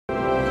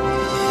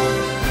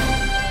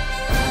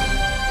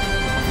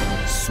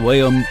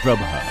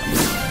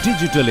SwayamPrabha.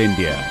 Digital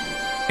India.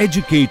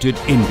 Educated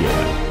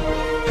India.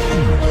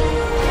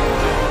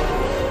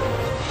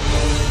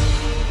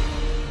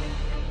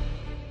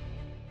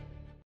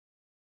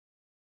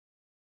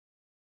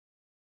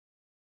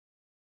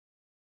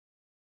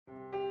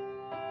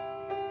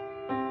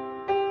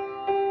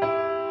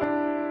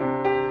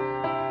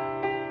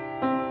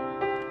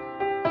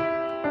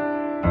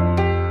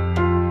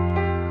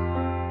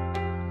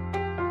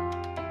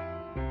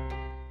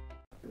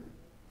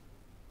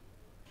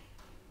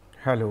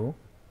 Hello,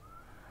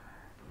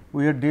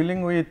 we are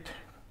dealing with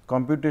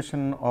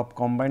computation of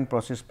combined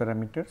process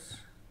parameters.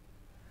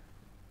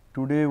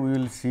 Today we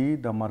will see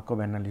the Markov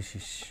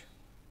analysis.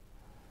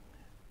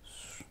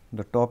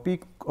 The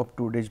topic of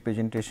today's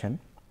presentation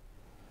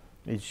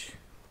is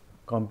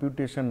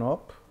computation of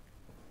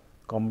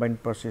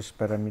combined process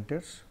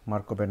parameters,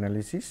 Markov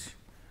analysis.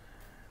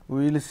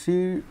 We will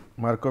see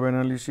Markov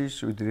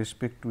analysis with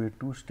respect to a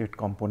two-state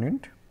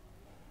component,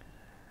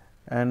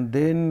 and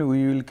then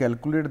we will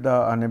calculate the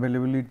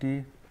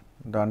unavailability,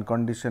 the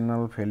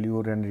unconditional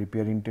failure and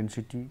repair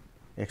intensity,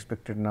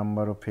 expected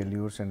number of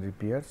failures and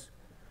repairs.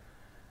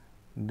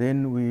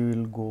 Then we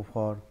will go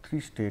for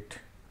three-state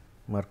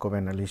Markov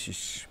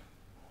analysis.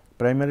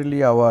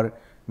 Primarily our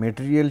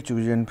material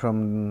chosen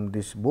from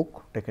this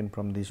book, taken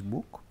from this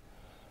book.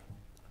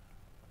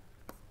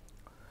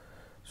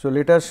 So,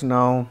 let us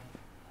now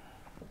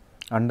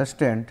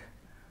understand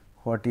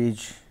what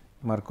is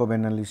Markov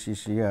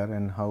analysis here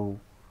and how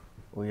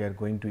we are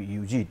going to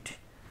use it.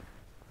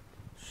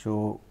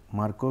 So,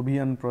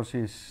 Markovian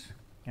process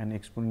and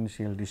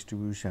exponential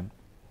distribution,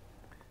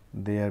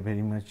 they are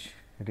very much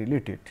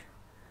related.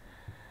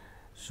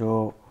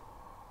 So,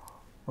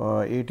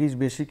 it is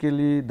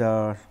basically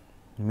the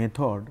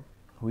method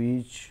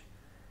which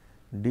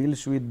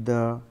deals with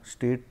the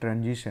state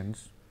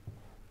transitions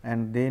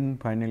and then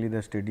finally,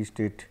 the steady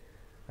state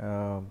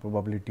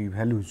probability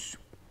values.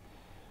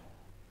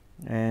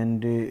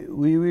 And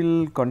we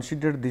will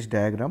consider this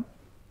diagram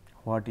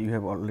what you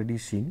have already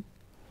seen.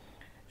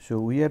 So,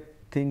 we are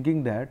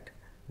thinking that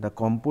the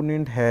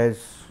component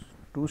has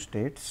two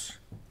states,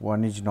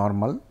 one is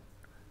normal,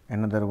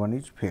 another one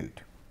is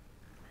failed.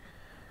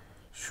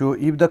 So,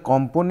 if the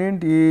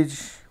component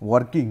is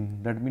working,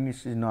 that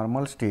means is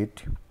normal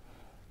state,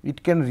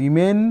 it can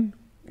remain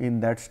in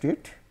that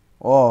state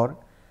or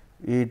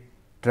it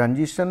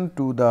transition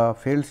to the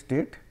failed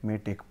state may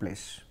take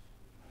place.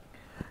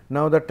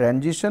 Now, the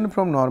transition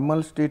from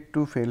normal state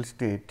to failed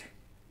state,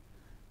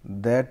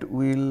 that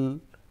will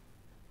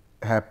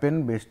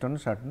happen based on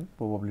certain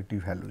probability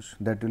values,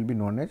 that will be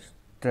known as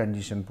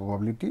transition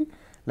probability,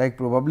 like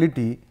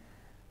probability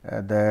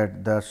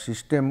that the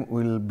system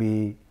will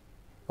be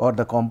or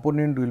the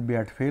component will be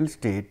at failed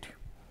state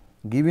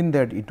given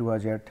that it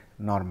was at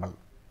normal.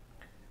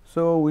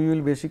 So, we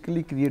will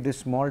basically create a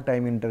small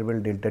time interval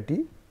delta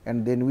t,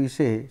 and then we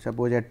say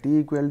suppose at t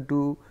equal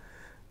to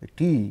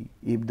t,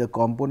 if the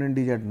component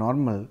is at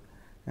normal,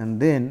 and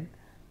then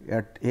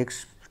at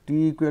x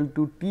t equal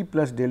to t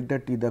plus delta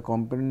t, the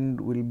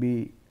component will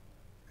be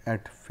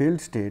at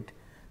failed state,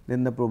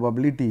 then the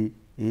probability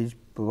is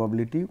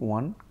probability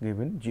 1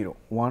 given 0,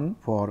 1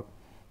 for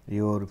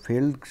your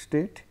failed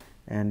state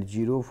and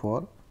 0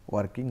 for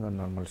working on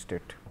normal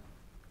state.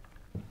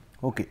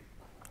 Okay.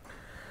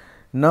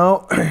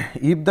 Now,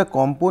 if the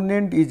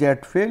component is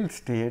at failed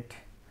state,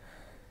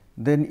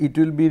 then it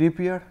will be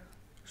repaired.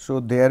 So,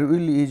 there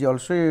is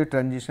also a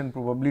transition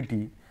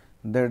probability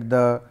that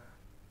the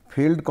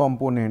failed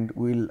component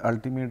will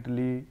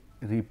ultimately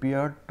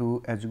repair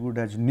to as good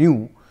as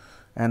new,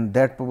 and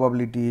that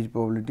probability is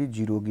probability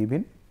 0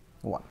 given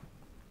 1.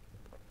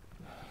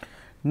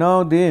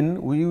 Now,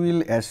 then we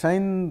will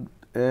assign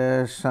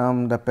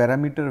some the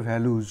parameter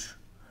values,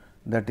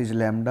 that is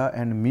lambda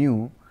and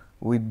mu,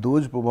 with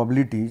those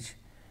probabilities,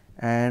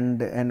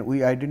 and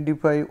we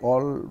identify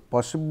all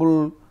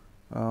possible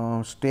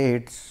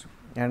states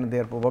and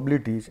their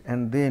probabilities,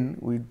 and then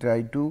we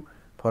try to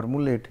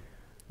formulate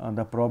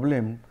the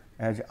problem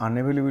as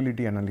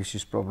unavailability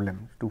analysis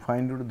problem to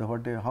find out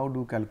the how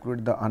to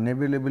calculate the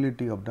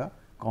unavailability of the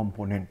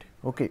component.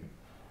 Okay.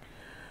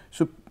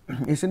 So,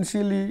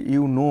 essentially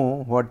you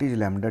know what is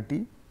lambda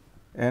t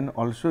and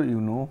also you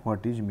know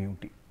what is mu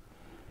t.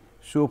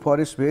 So, for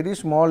a very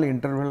small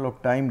interval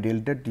of time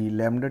delta t,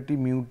 lambda t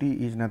mu t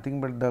is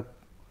nothing but the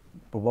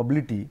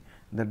probability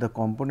that the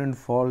component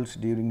falls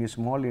during a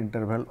small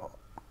interval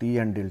t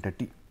and delta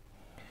t.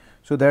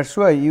 So, that is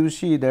why you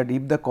see that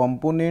if the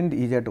component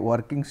is at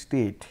working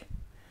state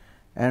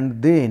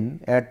and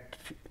then at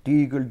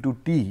t equal to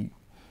t,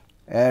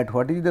 at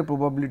what is the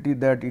probability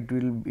that it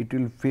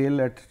will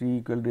fail at t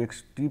equal to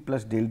x t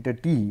plus delta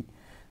t,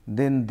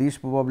 then this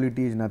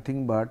probability is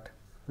nothing but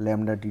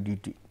lambda t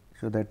dt.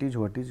 So, that is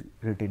what is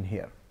written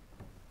here.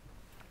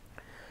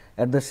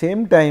 At the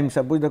same time,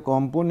 suppose the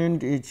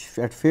component is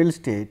at failed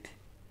state,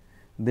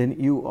 then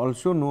you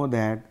also know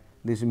that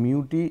this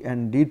mu t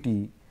and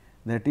dt,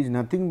 that is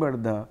nothing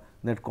but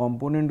that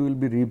component will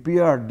be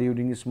repaired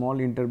during a small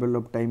interval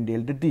of time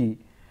delta t,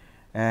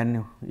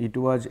 and it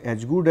was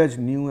as good as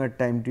new at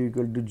time t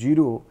equal to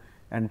 0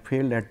 and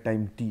failed at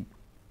time t.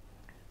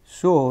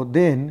 So,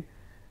 then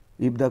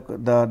if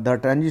the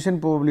transition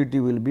probability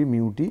will be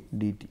mu t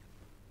dt.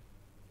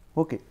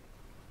 Okay.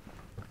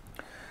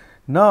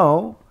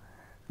 Now,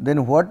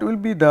 then what will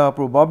be the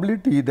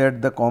probability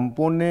that the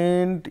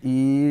component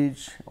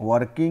is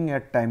working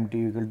at time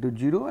t equal to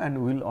 0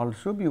 and will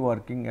also be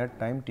working at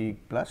time t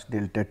plus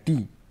delta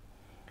t.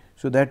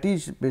 So, that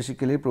is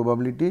basically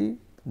probability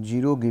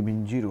 0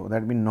 given 0,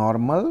 that means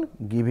normal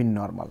given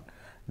normal,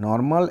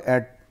 normal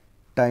at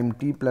time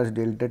t plus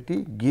delta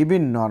t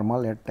given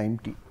normal at time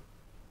t.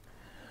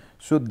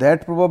 So,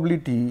 that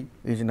probability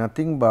is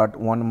nothing but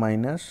 1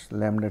 minus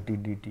lambda t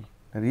dt.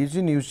 The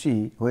reason you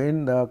see,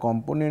 when the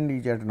component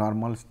is at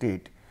normal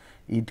state,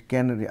 it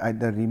can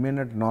either remain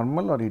at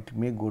normal or it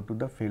may go to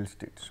the failed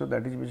state. So,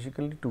 that is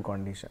basically two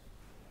conditions.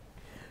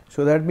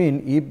 So, that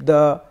means if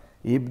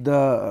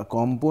the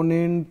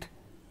component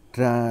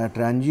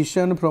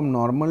transition from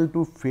normal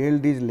to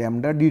failed is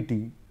lambda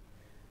dt,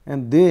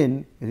 and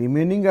then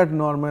remaining at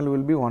normal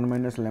will be 1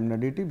 minus lambda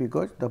dt,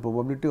 because the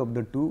probability of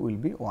the two will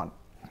be 1,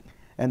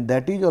 and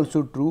that is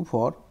also true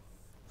for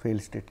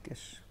failed state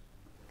case.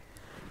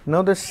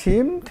 Now, the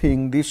same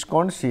thing, this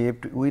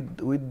concept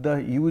with the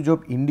use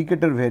of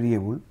indicator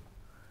variable,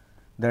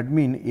 that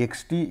means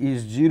x t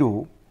is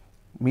 0,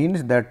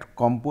 means that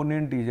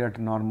component is at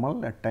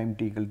normal at time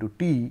t equal to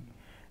t,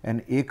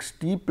 and x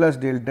t plus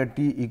delta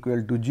t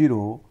equal to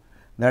 0,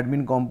 that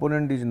means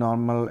component is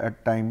normal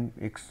at time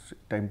x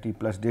time t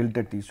plus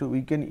delta t. So,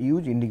 we can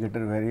use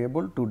indicator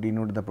variable to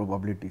denote the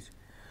probabilities.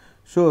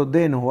 So,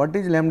 then what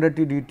is lambda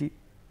t dt?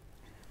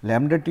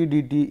 Lambda t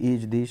dt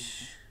is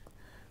this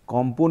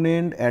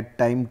component at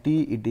time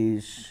t it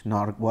is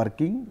not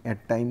working,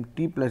 at time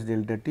t plus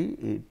delta t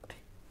it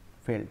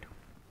failed.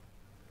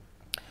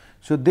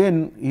 So,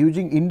 then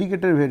using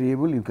indicator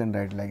variable you can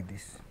write like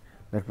this,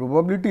 the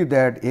probability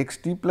that x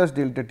t plus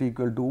delta t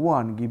equal to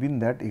 1 given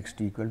that x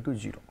t equal to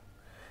 0.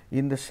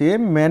 In the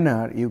same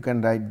manner you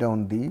can write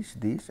down this,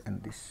 this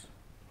and this.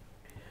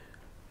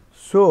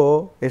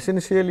 So,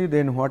 essentially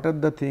then what are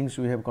the things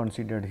we have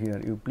considered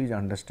here, you please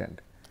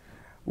understand.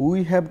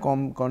 We have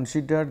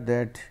considered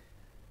that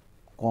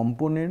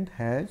component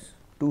has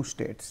two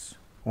states,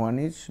 one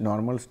is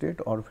normal state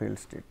or failed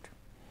state.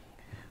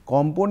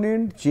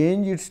 Component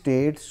change its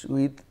states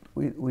with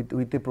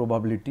a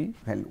probability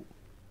value,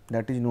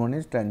 that is known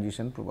as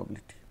transition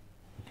probability.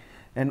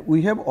 And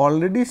we have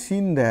already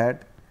seen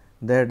that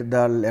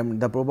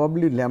the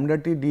probability lambda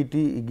t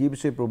dt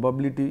gives a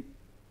probability,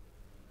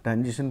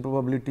 transition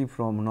probability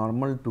from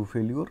normal to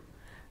failure,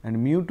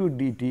 and mu 2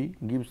 dt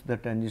gives the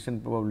transition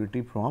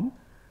probability from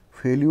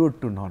failure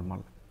to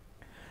normal.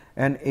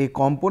 And a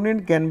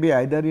component can be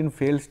either in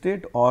failed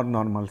state or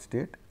normal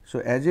state. So,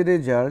 as a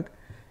result,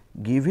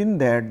 given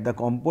that the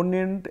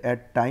component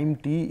at time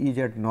t is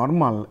at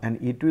normal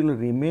and it will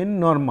remain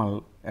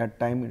normal at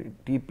time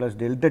t plus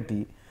delta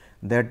t,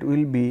 that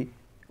will be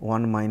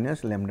 1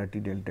 minus lambda t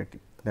delta t,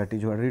 that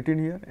is what written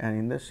here, and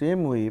in the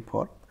same way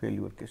for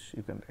failure case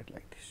you can write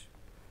like this.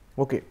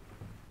 Okay.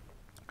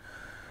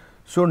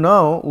 So,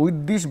 now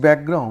with this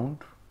background,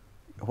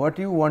 what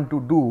you want to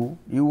do,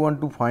 you want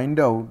to find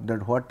out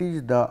that what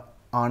is the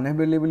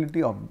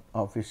unavailability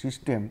of a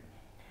system.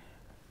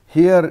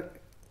 Here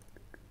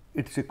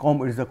it is a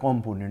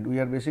component, we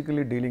are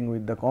basically dealing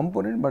with the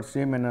component, but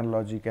same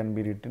analogy can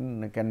be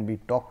written, can be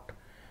talked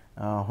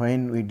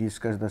when we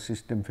discuss the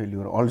system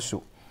failure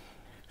also.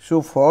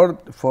 So, for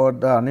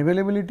the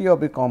unavailability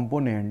of a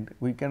component,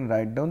 we can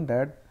write down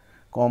that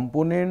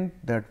component,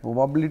 that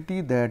probability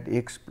that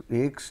x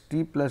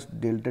t plus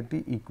delta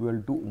t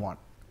equal to 1.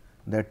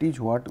 That is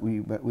what we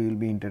will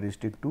be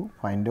interested to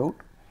find out,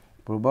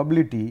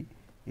 probability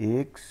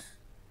x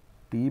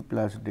t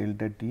plus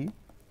delta t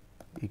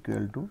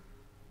equal to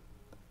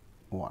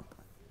 1.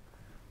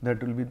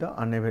 That will be the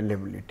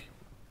unavailability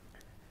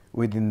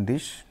within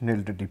this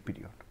delta t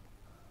period.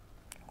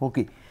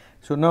 Okay.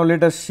 So, now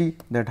let us see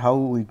that how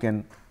we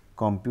can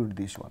compute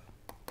this one.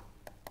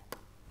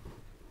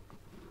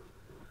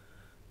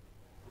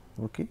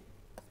 Okay.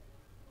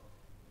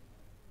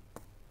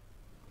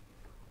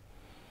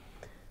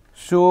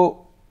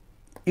 So,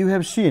 you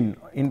have seen,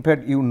 in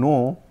fact, you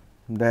know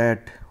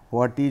that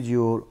what is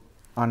your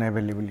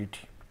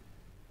unavailability.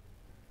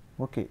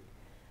 Okay.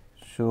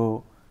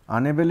 So,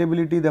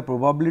 unavailability, the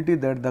probability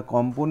that the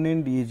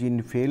component is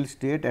in failed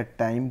state at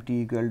time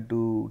t equal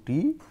to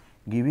t,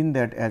 given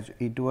that as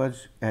it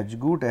was as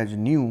good as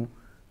new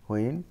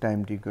when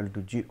time t equal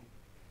to 0.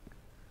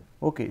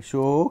 Okay.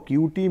 So,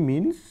 q t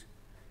means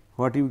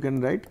what you can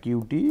write,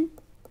 q t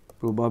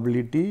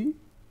probability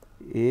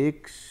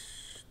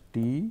x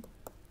t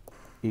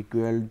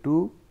equal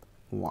to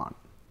 1.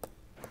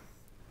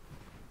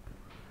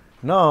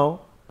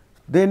 Now,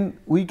 then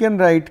we can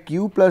write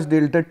q plus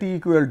delta t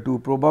equal to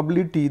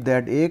probability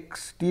that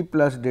x t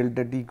plus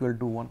delta t equal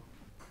to 1.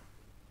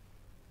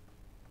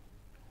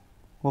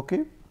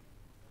 Okay.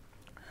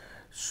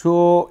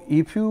 So,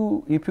 if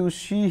you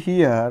see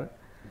here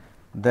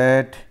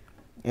that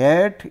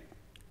at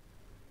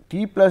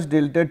t plus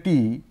delta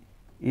t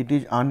it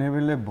is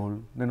unavailable,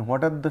 then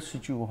what are the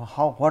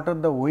what are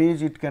the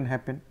ways it can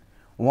happen?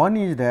 One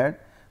is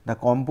that the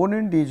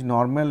component is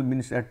normal,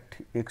 means at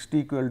x t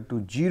equal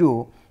to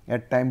 0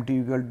 at time t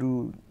equal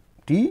to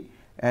t,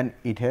 and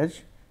it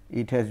has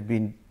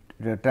been,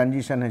 the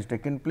transition has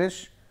taken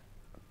place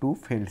to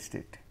failed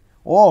state,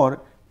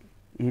 or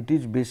it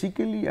is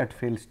basically at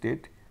failed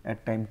state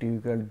at time t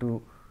equal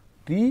to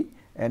t,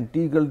 and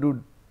t equal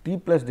to t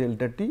plus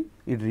delta t,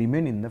 it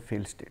remain in the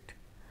failed state.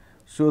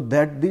 So,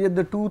 that these are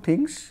the two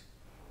things.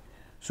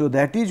 So,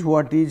 that is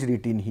what is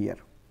written here.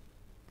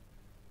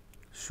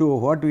 So,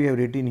 what we have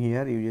written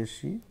here, you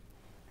just see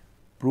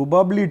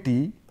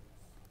probability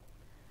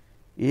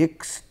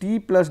x t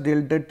plus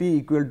delta t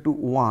equal to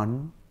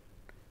 1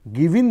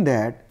 given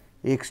that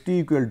x t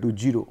equal to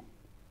 0.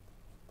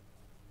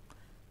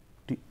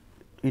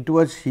 It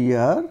was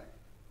here,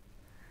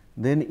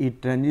 then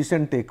it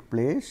transition take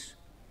place.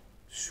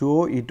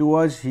 So, it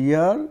was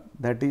here,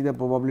 that is the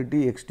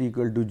probability x t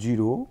equal to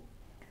 0,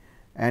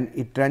 and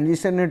it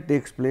transition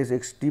takes place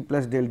x t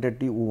plus delta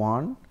t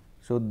 1.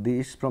 So,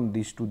 this from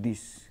this to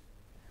this.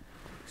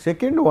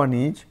 Second one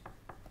is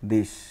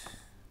this,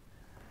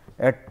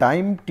 at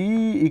time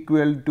t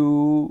equal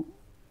to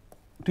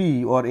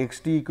t or x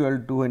t equal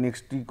to, when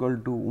x t equal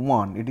to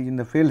 1, it is in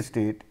the failed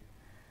state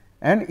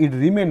and it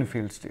remain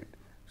failed state.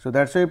 So,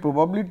 that is why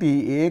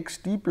probability x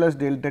t plus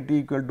delta t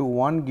equal to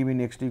 1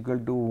 given x t equal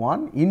to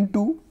 1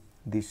 into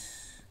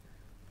this.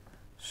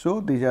 So,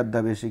 these are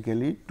the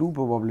basically two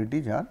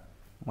probabilities are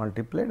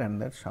multiplied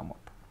and that sum up.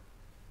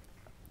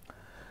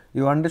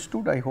 You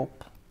understood, I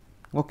hope.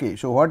 Okay.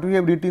 So, what we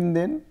have written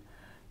then,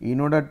 in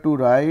order to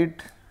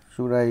write,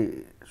 should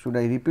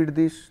I repeat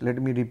this?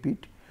 Let me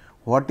repeat.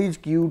 What is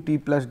q t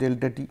plus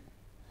delta t?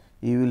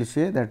 You will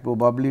say that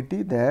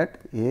probability that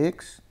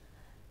x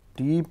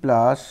t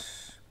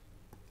plus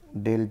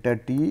delta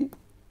t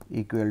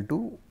equal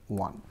to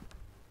 1.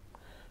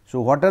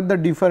 So, what are the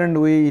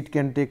different way it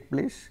can take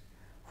place?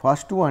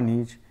 First one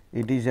is,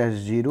 it is as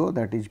 0,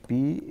 that is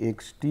p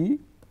x t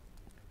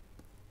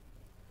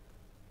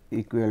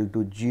equal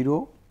to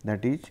 0,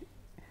 that is,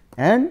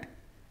 and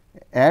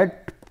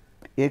at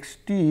x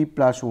t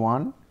plus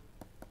 1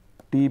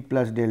 t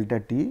plus delta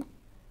t,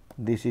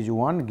 this is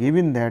 1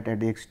 given that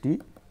at x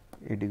t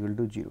it equal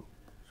to 0.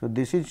 So,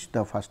 this is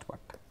the first part.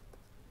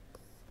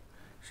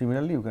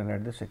 Similarly, you can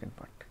write the second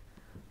part.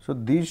 So,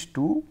 these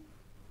two,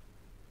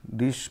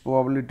 this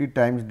probability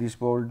times this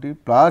probability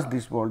plus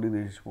this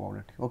probability, this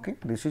probability. Okay.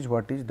 This is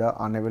what is the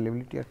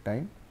unavailability at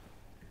time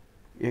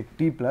x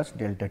t plus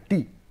delta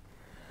t.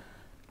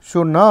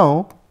 So,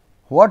 now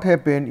what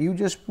happened? You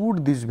just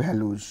put these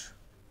values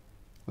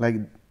like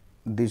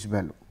this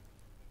value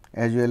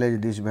as well as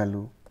this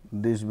value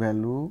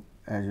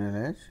as well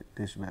as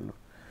this value.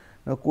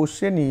 Now,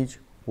 question is,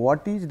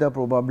 what is the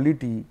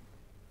probability,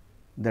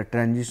 the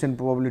transition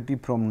probability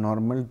from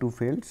normal to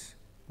fails,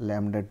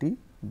 lambda t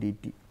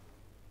dt.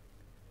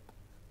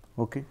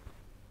 Okay.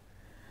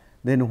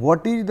 Then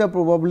what is the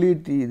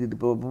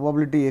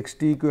probability x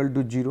t equal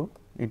to 0?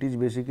 It is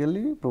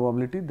basically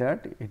probability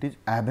that it is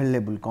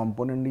available,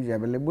 component is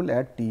available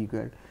at t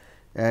equal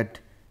at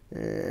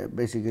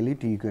basically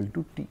t equal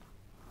to t.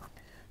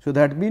 So,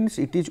 that means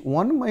it is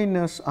 1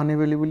 minus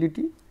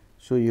unavailability.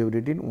 So, you have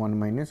written 1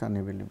 minus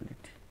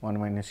unavailability, 1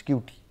 minus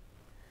q t.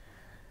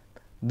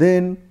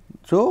 Then,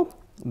 so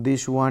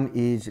this one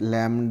is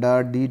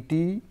lambda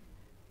dt,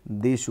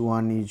 this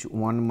one is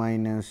 1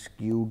 minus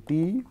q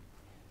t.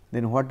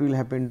 Then what will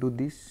happen to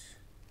this?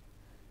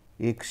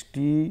 X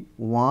t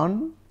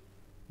 1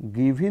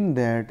 given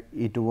that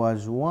it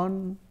was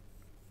 1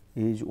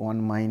 is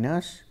 1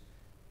 minus,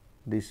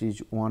 this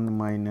is 1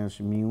 minus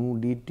mu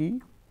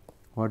dt.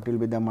 What will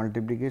be the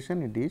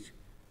multiplication? It is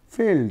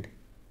failed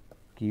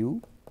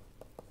q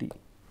t.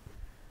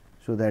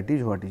 So, that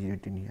is what is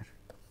written here,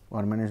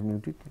 1 minus mu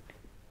t.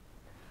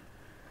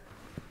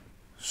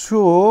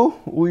 So,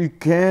 we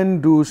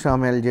can do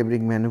some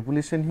algebraic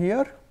manipulation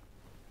here.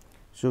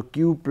 So,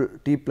 q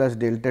t plus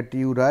delta t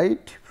you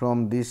write,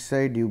 from this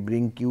side you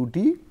bring q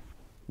t,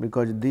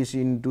 because this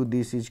into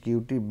this is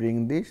q t,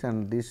 bring this,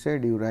 and this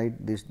side you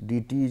write this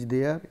dt is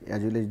there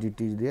as well as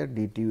dt is there,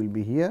 dt will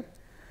be here.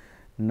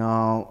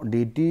 Now,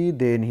 dt,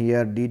 then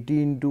here dt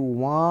into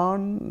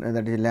 1,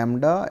 that is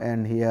lambda,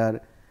 and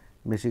here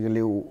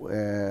basically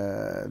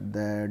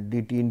the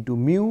dt into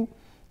mu.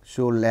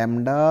 So,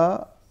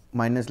 lambda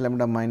minus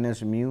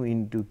mu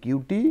into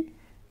q t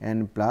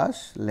and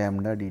plus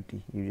lambda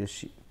dt, you just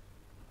see.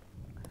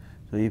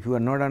 So, if you are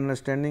not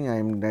understanding, I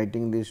am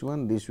writing this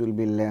one, this will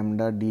be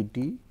lambda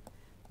dt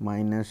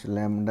minus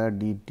lambda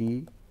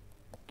dt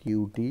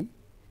q t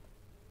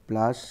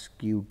plus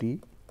q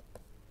t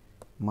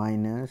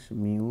minus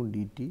mu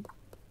dt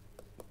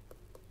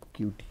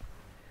q t.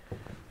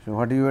 So,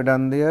 what you have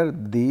done there?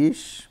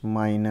 This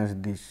minus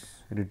this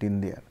written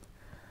there.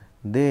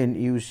 Then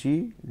you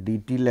see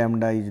dt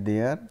lambda is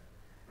there,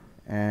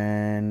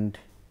 and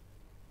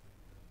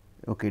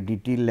okay,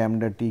 dt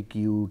lambda t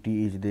q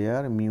t is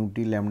there, mu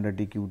t lambda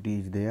t q t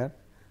is there.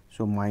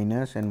 So,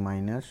 minus and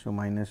minus, so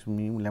minus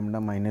mu lambda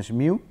minus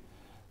mu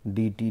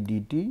dt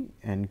dt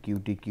and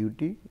qt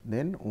qt,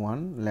 then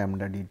 1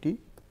 lambda dt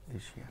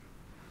is here.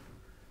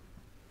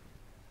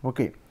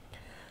 Okay.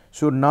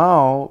 So,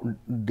 now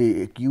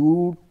the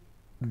q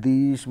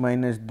this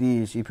minus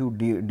this, if you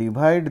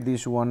divide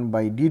this 1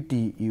 by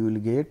dt, you will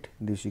get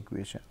this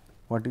equation.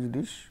 What is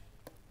this?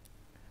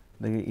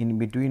 The in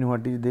between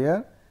what is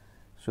there?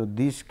 So,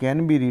 this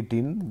can be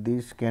written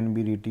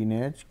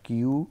as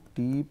q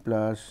t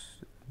plus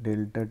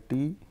delta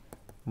t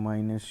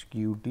minus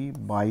q t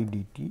by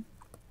dt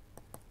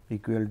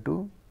equal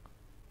to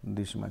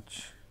this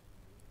much.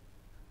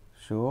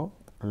 So,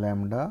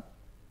 lambda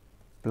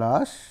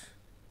plus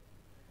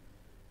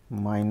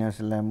minus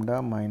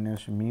lambda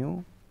minus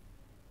mu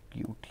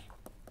q t.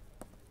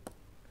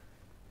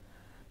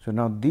 So,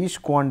 now this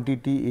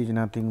quantity is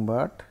nothing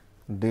but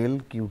del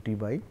q t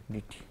by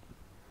dt.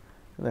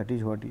 So, that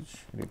is what is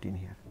written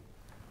here.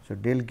 So,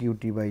 del q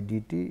t by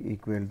dt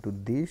equal to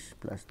this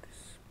plus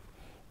this.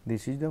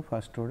 This is the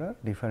first order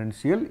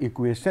differential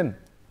equation.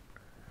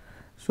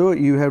 So,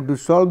 you have to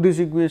solve this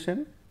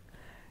equation,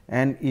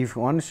 and if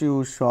once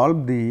you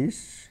solve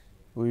this,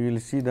 we will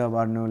see the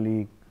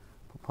Bernoulli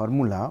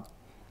formula,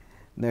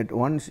 that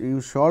once you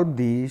solve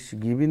this,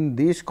 given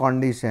this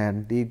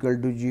condition t equal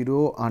to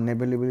 0,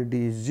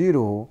 unavailability is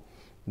 0,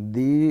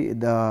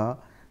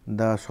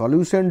 the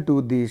solution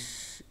to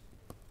this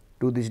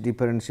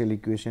differential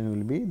equation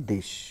will be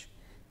this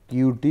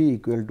q t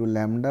equal to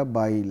lambda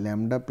by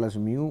lambda plus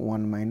mu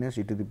 1 minus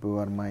e to the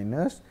power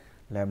minus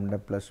lambda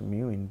plus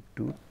mu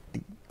into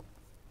t.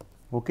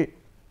 Okay.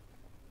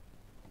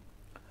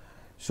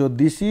 So,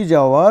 this is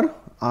our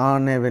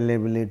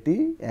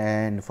unavailability,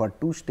 and for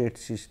two state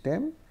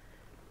system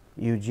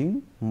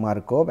using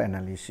Markov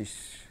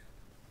analysis.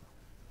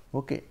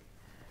 Okay.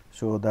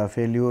 So, the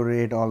failure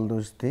rate, all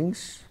those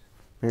things,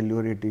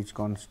 failure rate is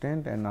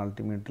constant, and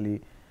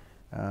ultimately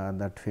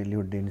that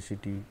failure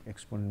density,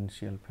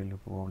 exponential failure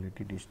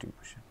probability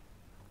distribution.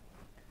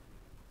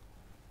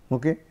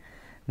 Okay.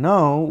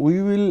 Now,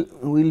 we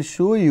will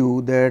show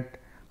you that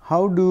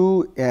how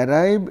to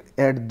arrive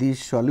at this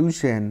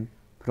solution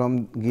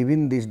from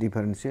given this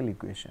differential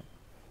equation.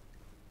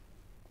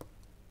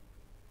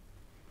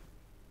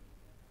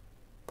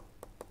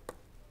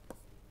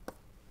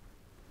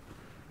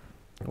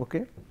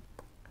 Okay.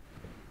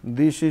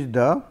 This is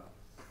the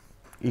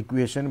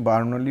equation,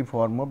 Bernoulli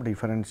form of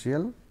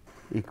differential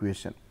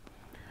equation.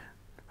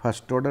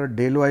 First order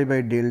del y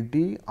by del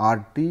t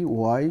r t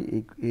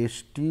y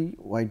s t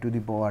y to the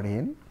power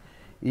n.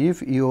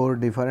 If your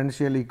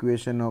differential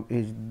equation of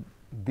is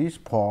this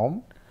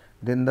form,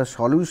 then the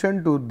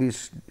solution to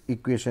this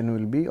equation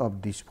will be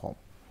of this form,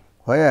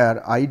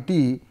 where I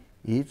t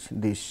is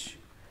this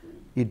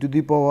e to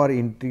the power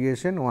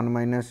integration 1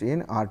 minus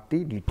n r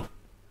t dt.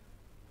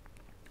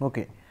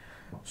 Okay.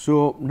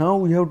 So, now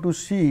we have to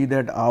see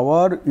that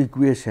our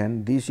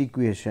equation, this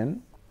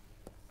equation,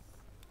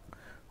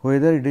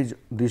 whether it is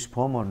this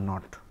form or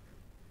not.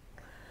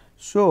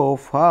 So,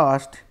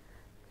 first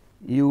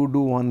you do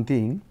one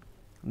thing,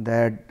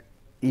 that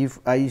if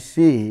I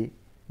say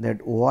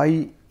that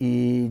y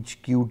is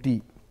q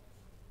t,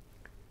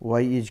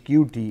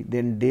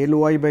 then del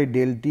y by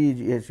del t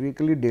is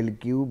basically del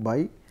q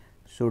by.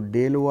 So,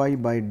 del y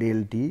by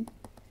del t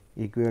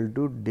equal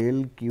to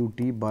del q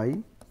t by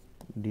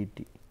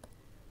dt.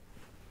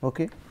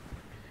 Okay.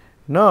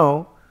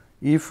 Now,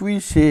 if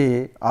we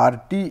say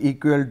r t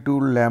equal to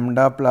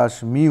lambda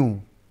plus mu,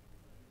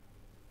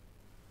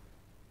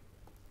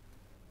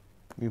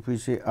 if we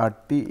say r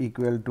t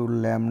equal to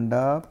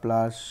lambda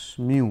plus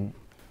mu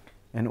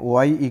and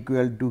y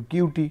equal to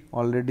q t,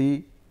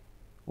 already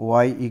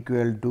y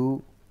equal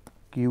to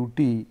q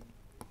t,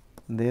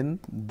 then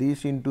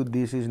this into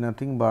this is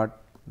nothing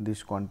but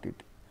this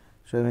quantity.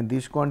 So, when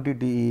this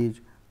quantity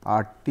is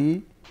r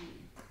t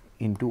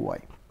into y,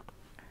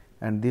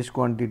 and this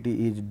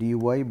quantity is dy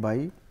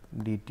by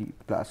dt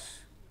plus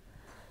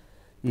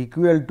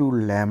equal to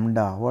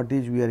lambda. What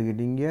is we are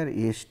getting here?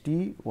 S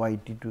t y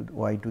t to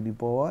y to the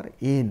power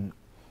n.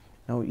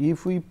 Now,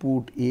 if we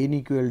put n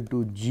equal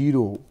to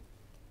 0,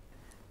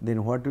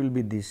 then what will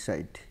be this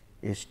side?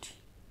 S t.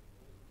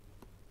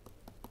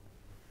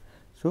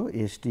 So,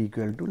 S t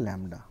equal to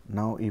lambda.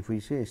 Now, if we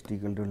say S t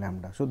equal to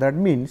lambda. So, that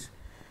means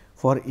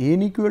for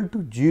n equal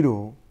to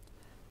 0,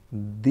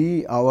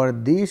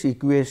 this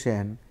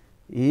equation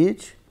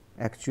is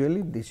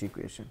actually this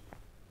equation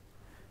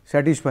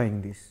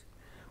satisfying this.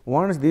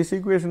 Once this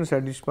equation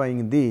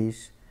satisfying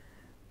this,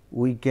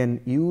 we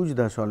can use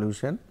the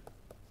solution.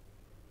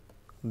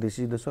 This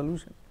is the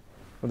solution.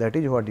 So, that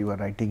is what you are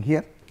writing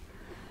here.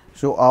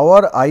 So,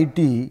 our I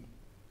t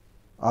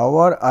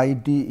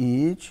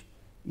is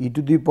e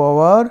to the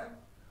power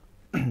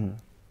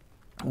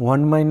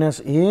 1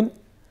 minus n.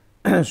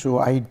 So,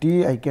 I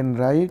t I can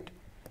write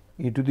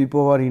e to the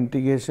power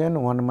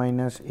integration 1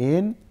 minus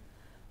n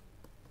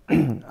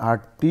r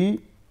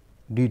t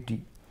dt,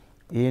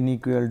 n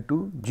equal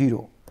to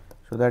 0.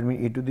 So, that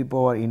means e to the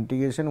power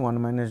integration 1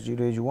 minus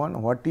 0 is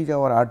 1. What is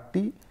our r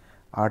t?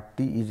 R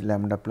t is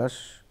lambda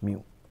plus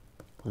mu.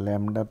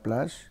 lambda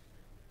plus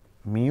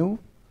mu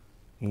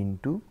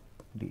into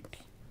dt.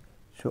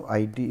 So,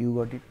 I t you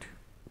got it.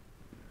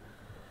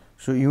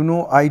 So, you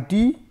know I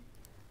t,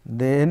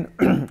 then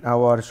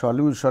our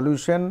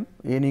solution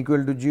n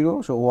equal to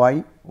 0. So,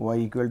 y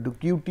equal to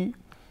q t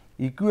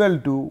equal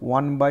to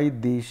 1 by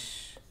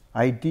this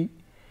I t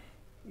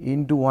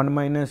into 1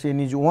 minus n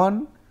is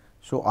 1.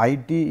 So, I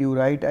t you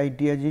write I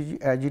t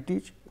as it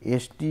is,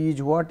 S t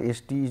is what?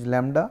 S t is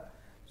lambda.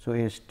 So,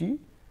 S t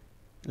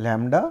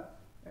lambda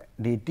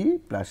dt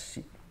plus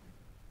c.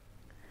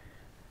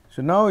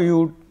 So, now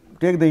you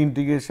take the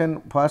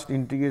integration, first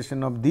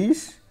integration of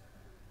this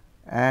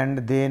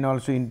and then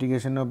also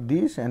integration of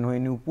this, and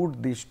when you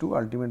put these two,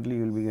 ultimately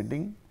you will be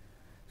getting,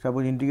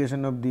 suppose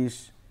integration of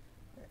this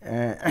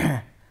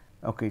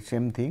okay,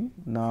 same thing.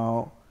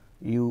 Now,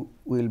 you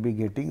will be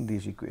getting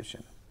this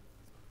equation.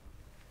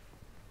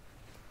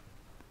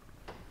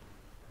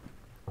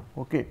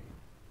 Okay.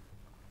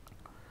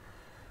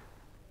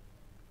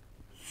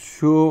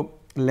 So,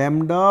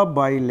 lambda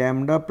by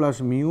lambda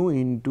plus mu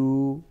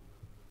into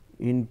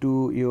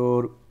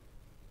your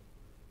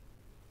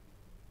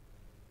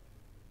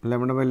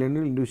lambda by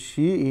lambda into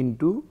c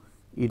into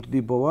e to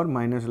the power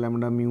minus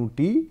lambda mu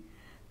t.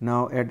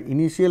 Now, at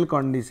initial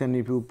condition,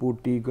 if you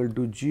put t equal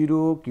to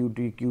 0,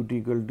 qt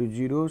equal to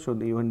 0. So,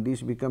 even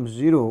this becomes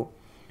 0.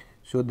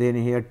 So, then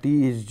here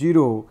t is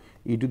 0,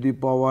 e to the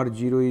power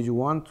 0 is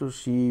 1. So,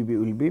 c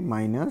will be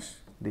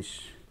minus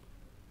this,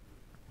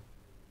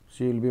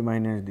 c will be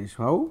minus this.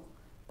 How?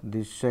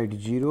 This side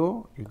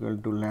 0 equal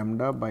to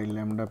lambda by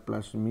lambda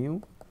plus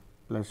mu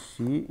plus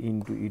c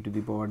into e to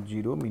the power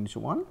 0 means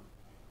 1.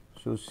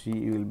 So,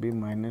 c will be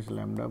minus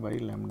lambda by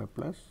lambda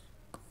plus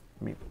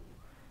mu.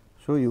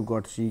 So, you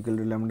got c equal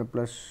to lambda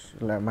plus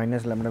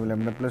minus lambda by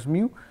lambda plus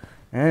mu,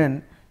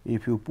 and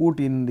if you put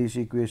in this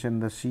equation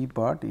the c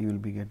part, you will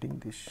be getting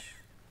this.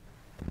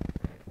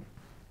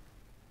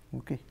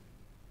 Okay.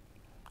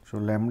 So,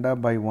 lambda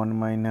by 1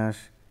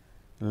 minus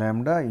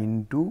lambda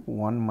into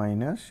 1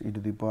 minus e to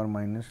the power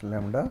minus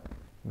lambda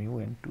mu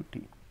into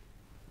t.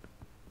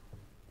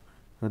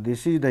 So,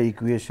 this is the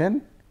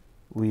equation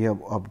we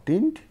have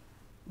obtained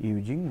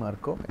using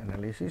Markov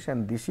analysis,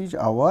 and this is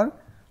our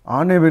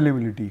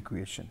unavailability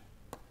equation.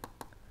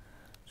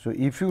 So,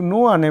 if you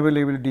know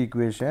unavailability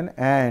equation,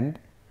 and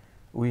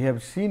we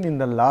have seen in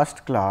the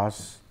last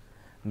class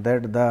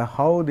that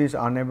how this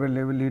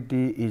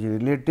unavailability is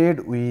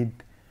related with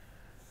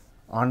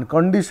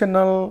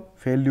unconditional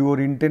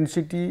failure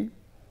intensity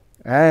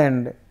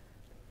and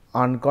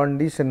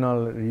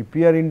unconditional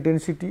repair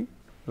intensity,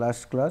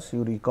 last class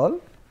you recall.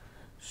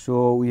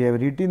 So, we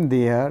have written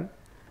there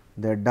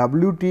that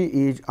W t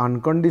is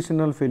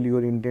unconditional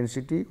failure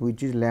intensity,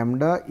 which is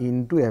lambda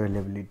into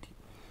availability.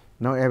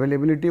 Now,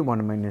 availability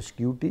 1 minus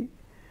q t.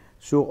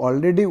 So,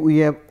 already we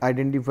have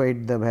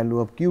identified the value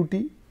of q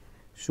t.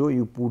 So,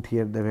 you put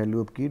here the value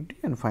of q t,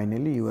 and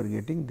finally, you are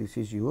getting this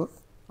is your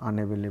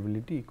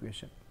unavailability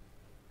equation,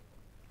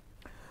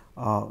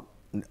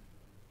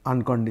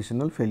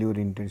 unconditional failure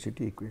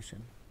intensity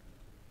equation.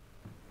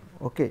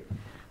 Okay.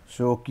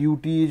 So, q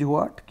t is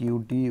what?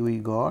 Q t we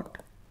got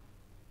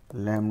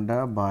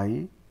lambda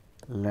by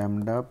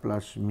lambda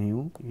plus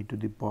mu e to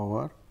the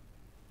power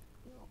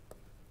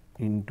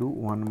into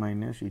 1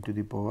 minus e to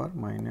the power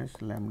minus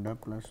lambda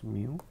plus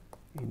mu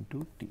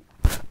into t.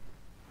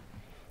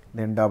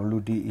 Then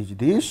W t is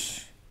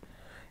this.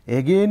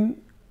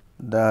 Again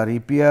the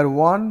repair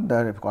 1,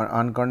 the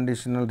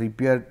unconditional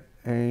repair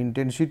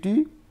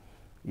intensity,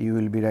 you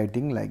will be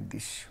writing like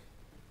this.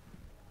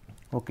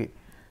 Okay.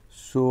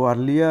 So,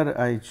 earlier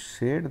I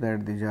said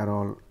that these are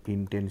all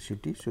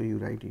intensity. So, you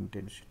write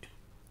intensity.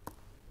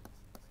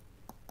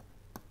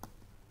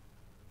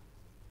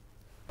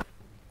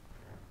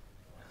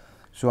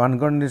 So,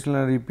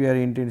 unconditional repair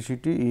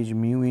intensity is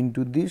mu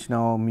into this.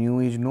 Now,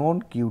 mu is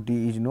known, q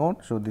t is known.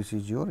 So, this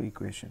is your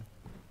equation.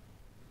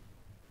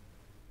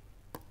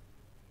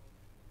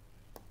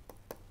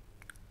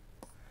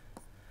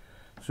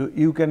 So,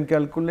 you can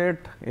calculate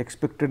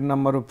expected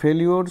number of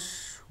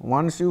failures.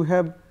 Once you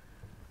have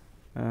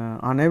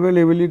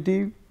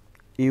unavailability,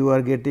 you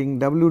are getting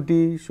W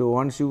t. So,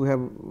 once you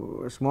have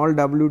small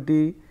W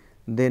t,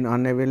 then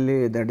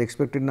unavailability, that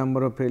expected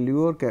number of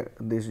failure,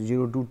 this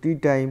 0 to t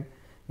time,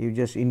 you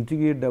just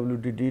integrate W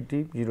t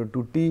dt 0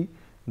 to t,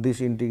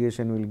 this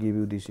integration will give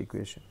you this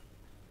equation,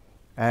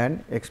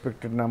 and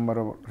expected number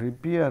of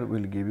repair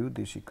will give you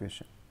this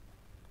equation.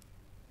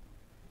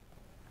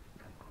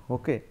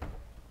 Okay.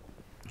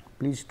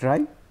 Please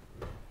try,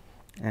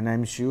 and I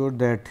am sure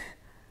that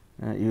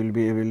you will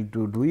be able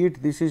to do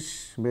it. This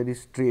is very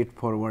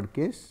straightforward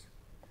case.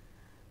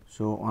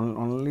 So,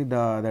 only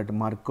that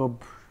Markov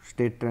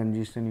state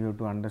transition you have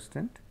to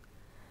understand,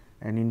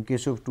 and in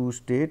case of two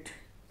state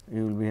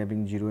you will be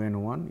having 0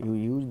 and 1, you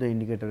use the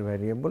indicator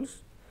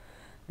variables,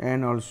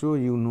 and also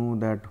you know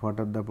that what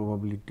are the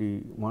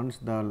probability once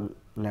the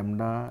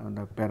lambda and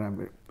the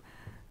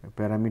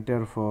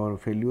parameter for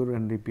failure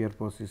and repair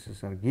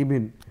processes are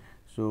given.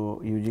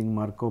 So, using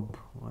Markov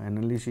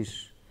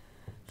analysis,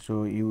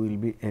 So, you will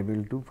be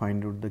able to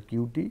find out the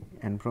Qt,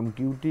 and from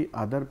Qt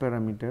other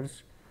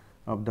parameters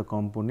of the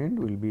component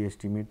will be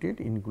estimated,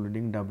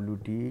 including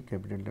Wt,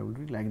 capital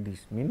W, like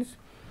this. Means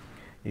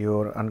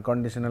your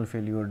unconditional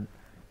failure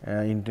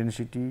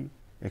intensity,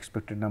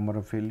 expected number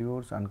of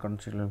failures,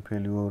 unconditional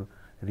failure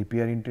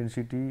repair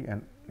intensity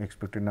and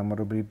expected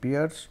number of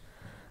repairs,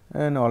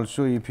 and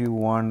also if you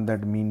want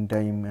that mean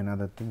time and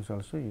other things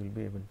also you will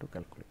be able to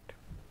calculate.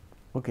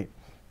 Okay.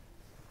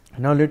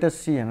 Now, let us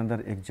see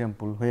another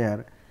example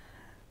where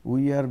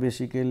we are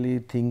basically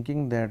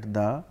thinking that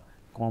the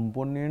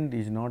component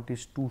is not a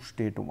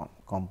 2-state one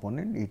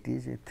component, it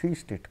is a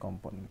 3-state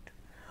component.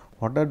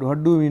 What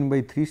do we mean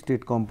by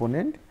 3-state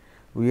component?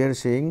 We are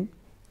saying,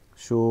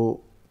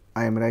 so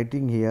I am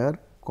writing here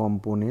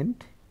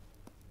component,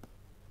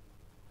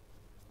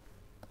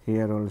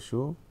 here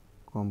also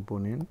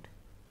component,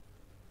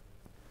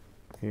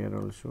 here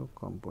also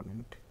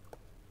component.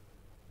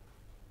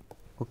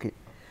 Okay.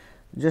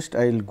 Just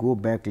I will go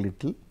back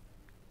little.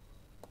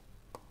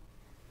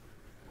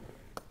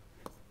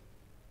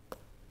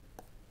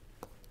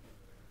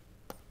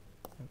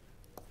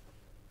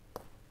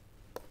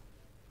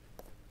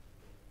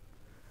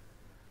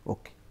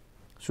 Okay.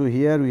 So,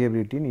 here we have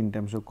written in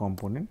terms of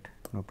component,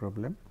 no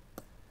problem.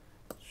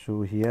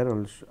 So, here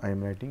also I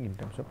am writing in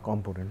terms of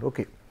component.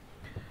 Okay.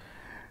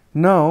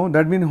 Now,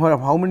 that means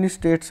how many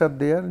states are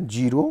there?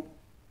 0.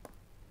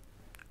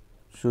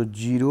 So,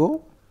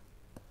 0,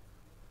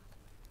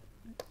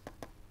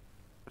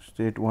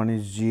 state 1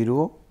 is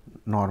 0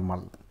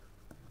 normal,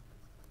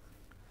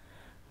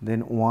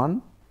 then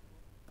 1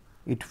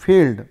 it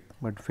failed,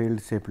 but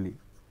failed safely,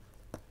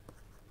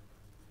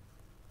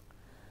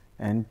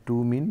 and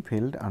 2 mean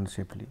failed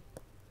unsafely.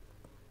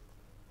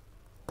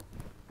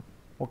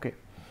 Okay.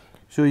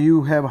 So,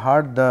 you have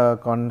heard the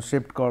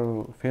concept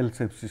called fail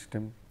safe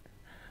system.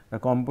 The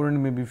component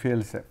may be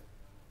fail safe.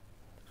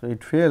 So,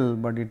 it fail,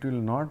 but it will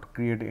not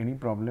create any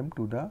problem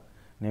to the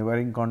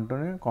neighboring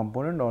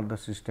component or the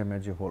system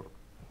as a whole.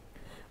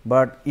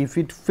 But if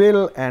it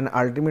fail and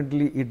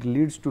ultimately it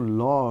leads to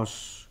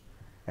loss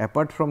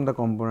apart from the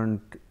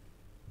component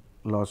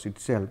loss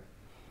itself.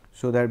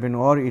 So, that means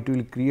or it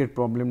will create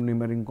problem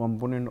neighboring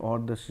component or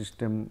the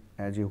system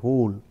as a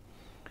whole.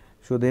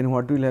 So, then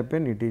what will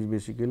happen? It is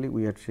basically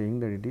we are saying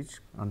that it is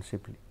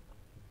unsafely.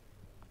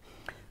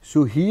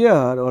 So, here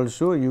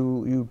also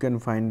you can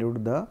find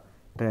out the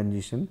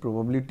transition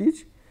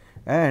probabilities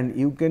and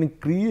you can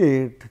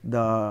create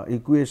the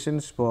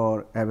equations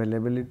for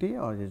availability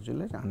or as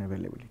well as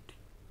unavailability.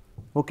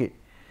 Okay.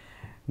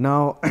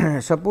 Now,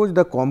 suppose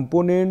the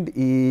component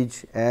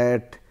is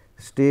at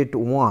state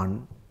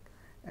 1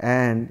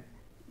 and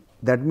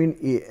that means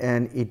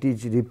and it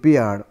is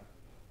repaired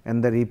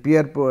and the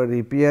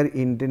repair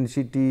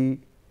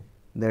intensity,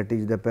 that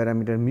is the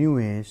parameter mu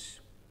s.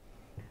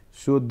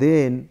 So,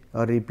 then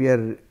a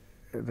repair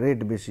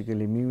rate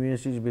basically mu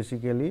s is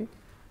basically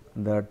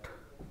that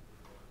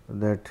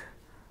the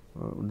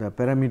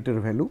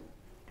parameter value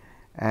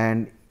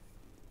and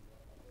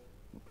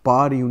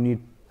per unit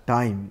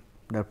time,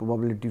 the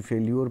probability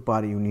failure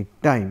per unit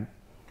time.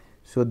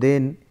 So,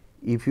 then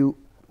if you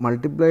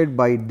multiply it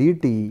by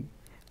dt,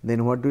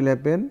 then what will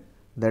happen?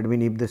 That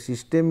means, if the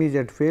system is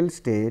at fail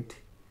state,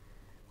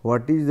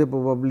 what is the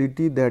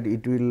probability that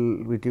it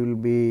will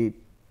be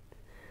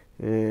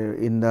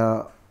in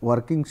the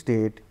working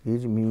state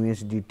is mu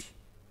s dt.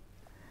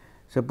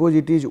 Suppose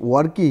it is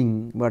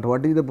working, but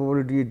what is the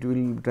probability it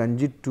will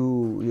transit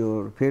to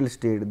your fail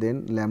state,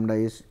 then lambda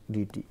s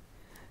dt.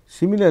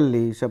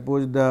 Similarly,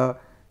 suppose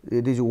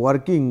it is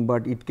working,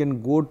 but it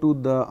can go to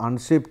the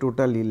unsafe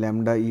totally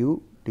lambda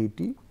u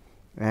dt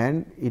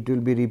and it will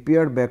be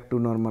repaired back to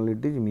normal,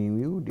 it is mu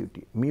u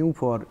dt, mu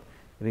for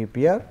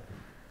repair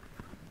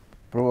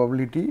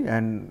probability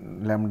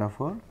and lambda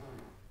for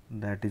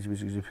that is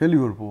which is a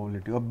failure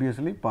probability,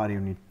 obviously per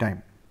unit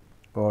time,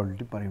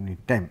 probability per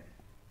unit time.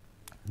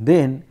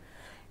 Then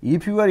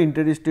if you are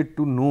interested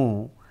to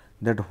know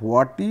that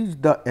what is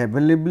the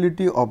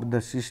availability of the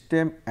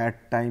system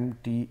at time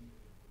t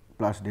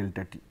plus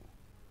delta t,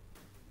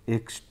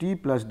 x t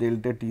plus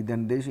delta t,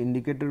 then this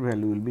indicator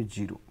value will be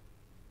 0.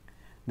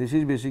 This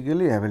is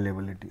basically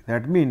availability.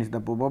 That means, the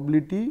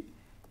probability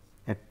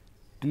at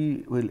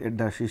t will at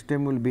the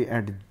system will be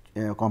at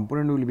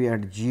component will be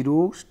at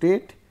 0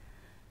 state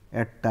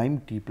at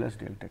time t plus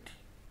delta t.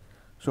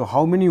 So,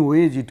 how many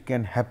ways it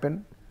can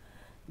happen?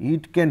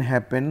 It can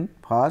happen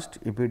first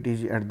if it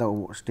is at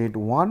the state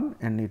 1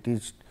 and it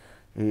is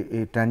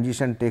a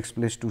transition takes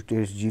place to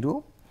state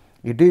 0.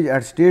 It is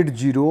at state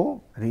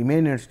 0,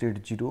 remain at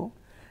state 0.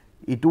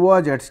 It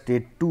was at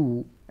state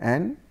 2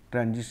 and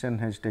transition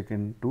has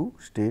taken to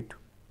state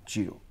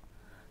 0.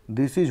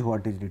 This is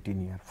what is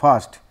written here.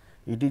 First,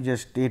 it is a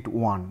state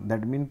 1,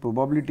 that means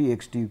probability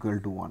x t equal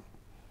to 1.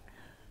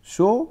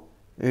 So,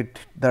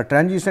 the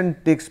transition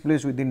takes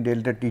place within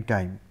delta t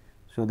time.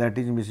 So, that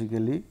is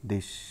basically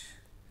this.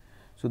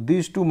 So,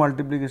 these two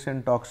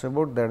multiplication talks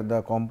about that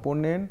the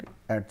component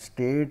at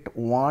state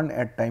 1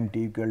 at time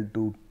t equal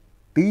to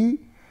t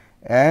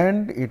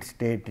and its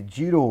state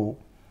 0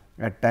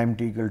 at time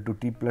t equal to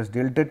t plus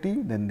delta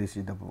t, then this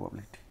is the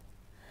probability.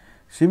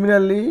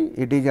 Similarly,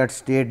 it is at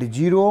state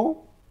 0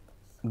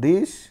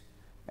 this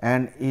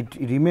and it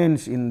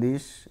remains in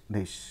this.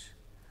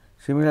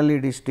 Similarly,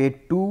 it is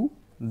state 2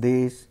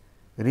 this,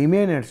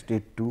 remain at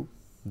state 2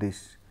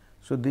 this.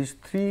 So, these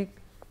three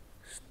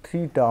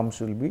terms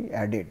will be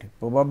added,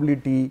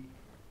 probability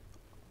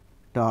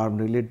term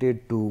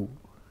related to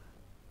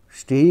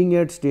staying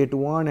at state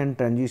 1 and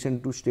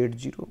transition to state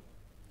 0,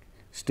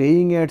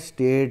 staying at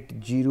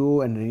state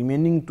 0 and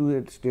remaining to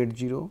at state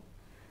 0,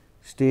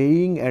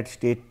 staying at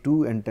state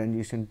 2 and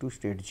transition to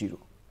state 0.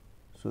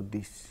 So,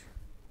 this.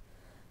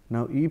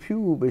 Now, if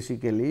you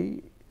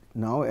basically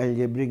now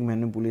algebraic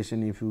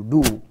manipulation if you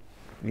do,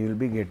 you will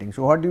be getting.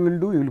 So, what you will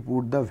do? You will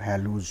put the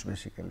values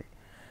basically.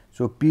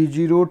 So, P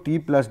 0 t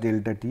plus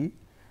delta t.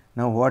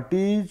 Now, what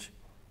is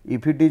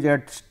if it is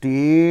at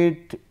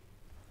state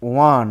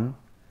 1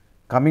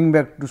 coming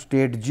back to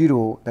state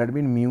 0, that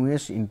means mu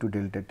s into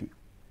delta t.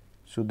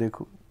 So,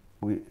 dekho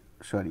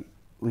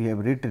we have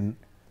written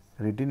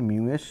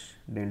mu s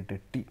delta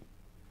t.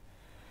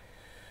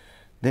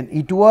 Then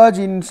it was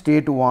in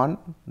state 1,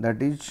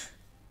 that is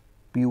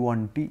P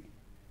 1 t.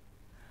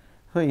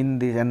 So, in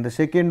this, and the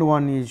second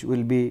one is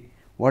will be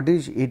what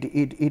is it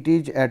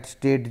is at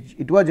state,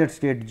 it was at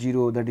state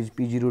 0, that is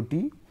P 0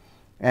 t,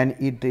 and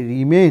it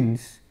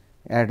remains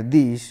at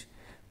this.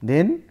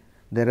 Then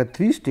there are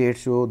 3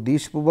 states. So,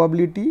 this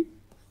probability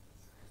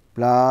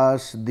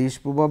plus this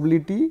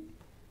probability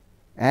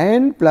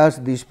and plus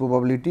this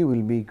probability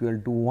will be equal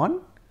to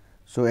 1.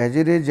 So, as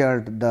a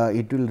result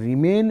it will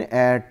remain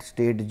at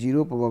state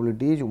 0,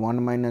 probability is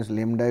 1 minus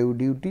lambda u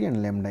dt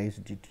and lambda s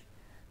dt.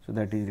 So,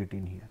 that is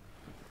written here.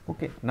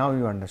 Okay. Now,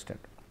 you understand.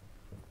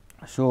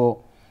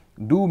 So,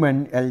 do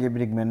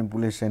algebraic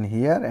manipulation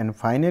here and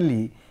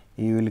finally,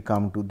 you will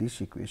come to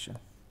this equation.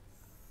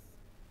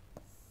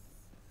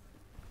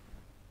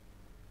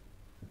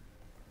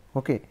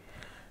 Okay.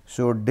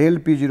 So, del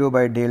P 0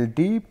 by del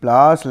t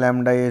plus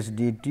lambda s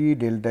dt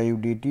delta u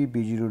dt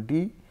P 0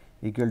 t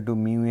equal to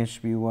mu s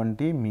P 1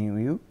 t mu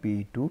u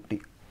P 2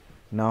 t.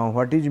 Now,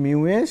 what is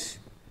mu s?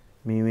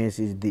 Mu s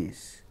is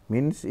this,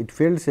 means it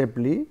failed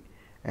safely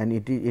and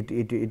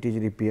it is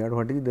repaired.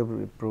 What is the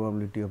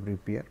probability of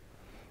repair?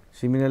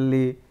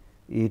 Similarly,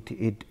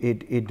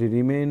 it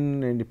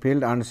remain and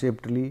failed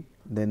unsafely,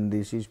 then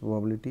this is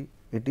probability.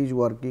 It is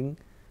working,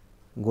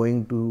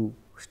 going to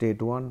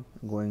state 1,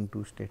 going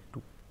to state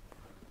 2.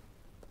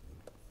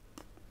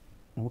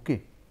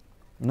 Okay.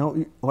 Now,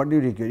 what do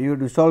you require? You have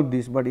to solve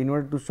this, but in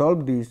order to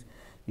solve this,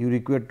 you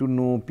require to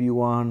know P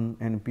 1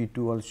 and P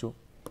 2 also.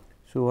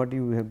 So, what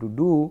you have to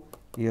do?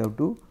 You have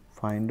to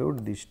find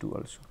out these two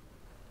also.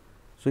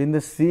 So, in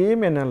the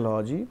same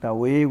analogy, the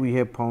way we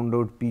have found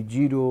out P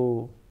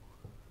 0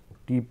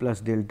 t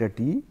plus delta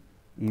t,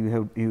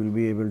 you will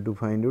be able to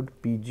find out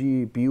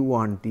P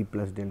 1 t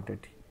plus delta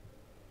t.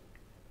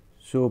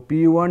 So,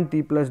 P 1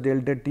 t plus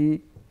delta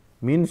t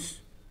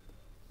means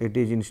it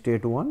is in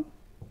state 1,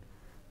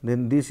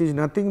 then this is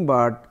nothing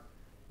but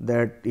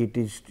that it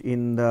is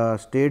in the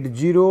state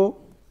 0,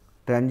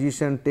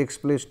 transition takes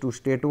place to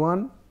state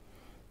 1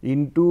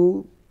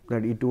 into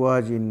that it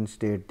was in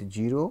state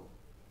 0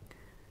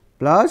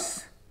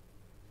 plus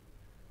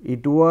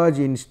it was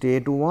in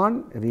state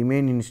 1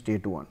 remain in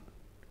state 1.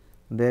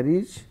 There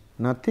is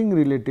nothing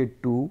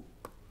related to,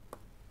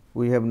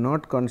 we have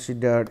not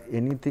considered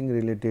anything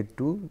related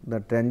to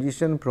the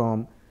transition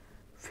from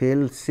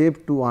fail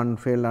safe to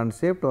unfail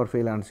unsafe or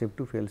fail unsafe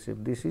to fail safe.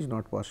 This is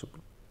not possible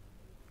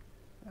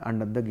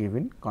under the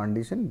given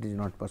condition, it is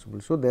not possible.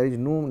 So, there is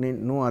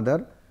no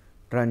other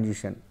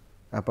transition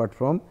apart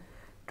from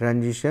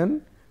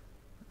transition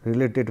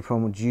related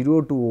from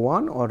 0 to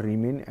 1 or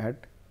remain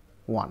at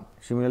 1.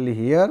 Similarly,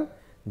 here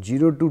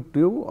 0 to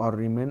 2 or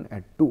remain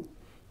at 2.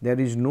 There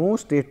is no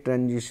state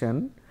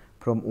transition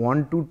from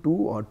 1 to 2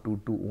 or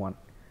 2 to 1.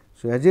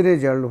 So, as a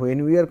result,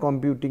 when we are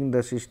computing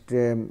the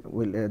system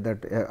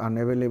that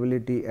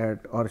unavailability at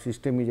or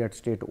system is at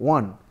state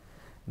 1,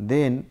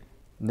 then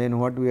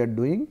what we are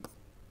doing?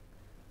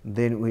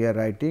 Then we are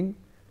writing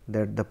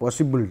that the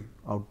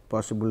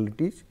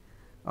possibilities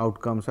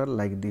outcomes are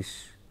like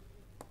this.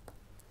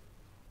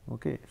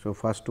 Okay. So,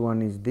 first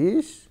one is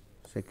this,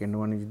 second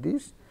one is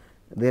this,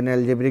 then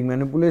algebraic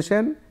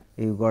manipulation,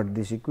 you got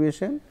this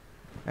equation,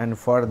 and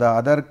for the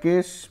other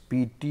case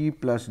P t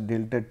plus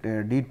delta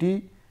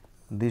dt,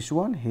 this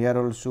one here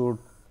also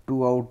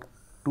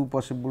two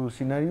possible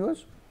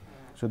scenarios.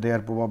 So, their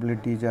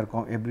probabilities are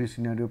every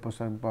scenario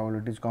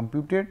probability is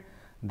computed,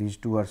 these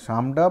two are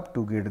summed up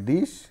to get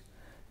this,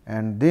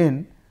 and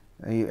then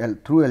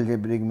through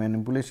algebraic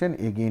manipulation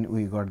again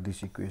we got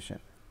this equation.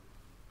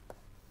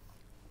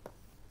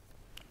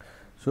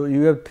 So,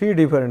 you have 3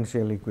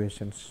 differential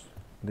equations,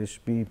 this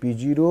P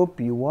 0,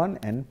 P 1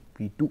 and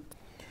P 2.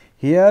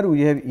 Here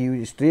we have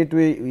used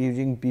straightway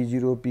using P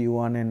 0, P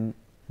 1 and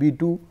P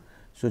 2.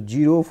 So,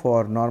 0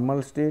 for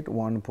normal state,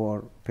 1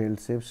 for fail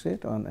safe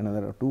state and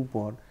another 2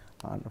 for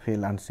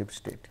fail unsafe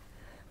state.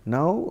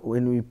 Now,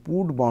 when we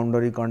put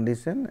boundary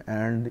condition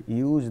and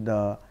use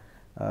the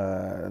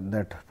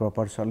that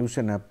proper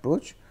solution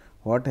approach,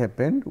 what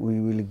happened? We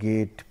will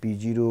get P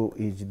 0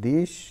 is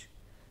this,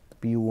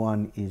 P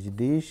 1 is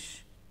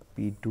this,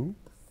 P 2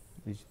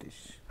 is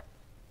this.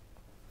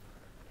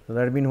 So,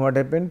 that means what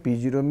happened? P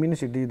 0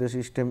 means it is the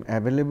system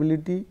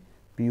availability,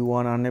 P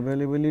 1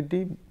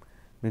 unavailability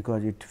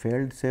because it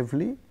failed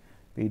safely,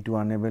 P 2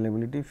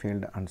 unavailability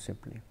failed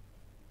unsafely.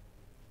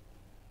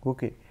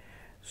 Okay.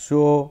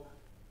 So,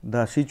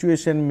 the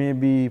situation may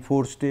be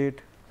 4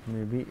 state,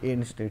 may be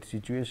n state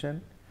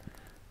situation,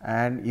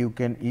 and you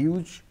can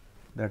use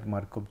that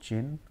Markov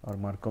chain or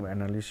Markov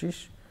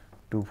analysis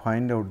to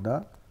find out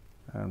the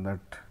that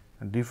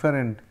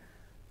different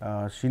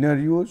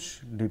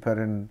scenarios,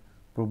 different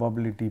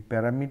probability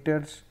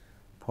parameters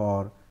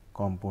for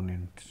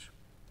components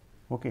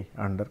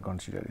under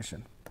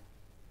consideration.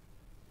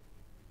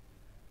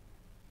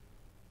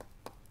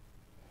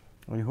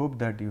 I hope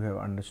that you have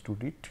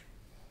understood it,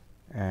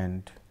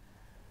 and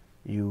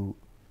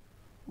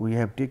we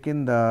have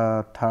taken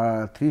the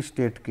 3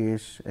 state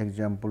case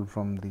example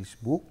from this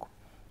book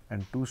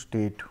and 2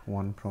 state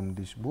one from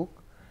this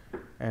book,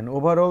 and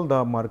overall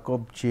the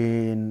Markov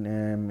chain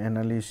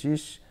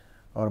analysis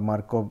or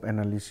Markov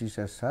analysis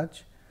as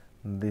such,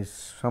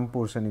 this some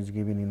portion is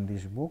given in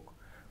this book,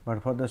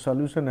 but for the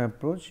solution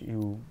approach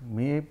you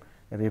may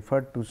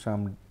refer to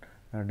some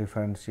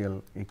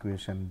differential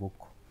equation book.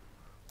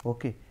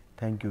 Okay.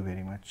 Thank you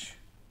very much.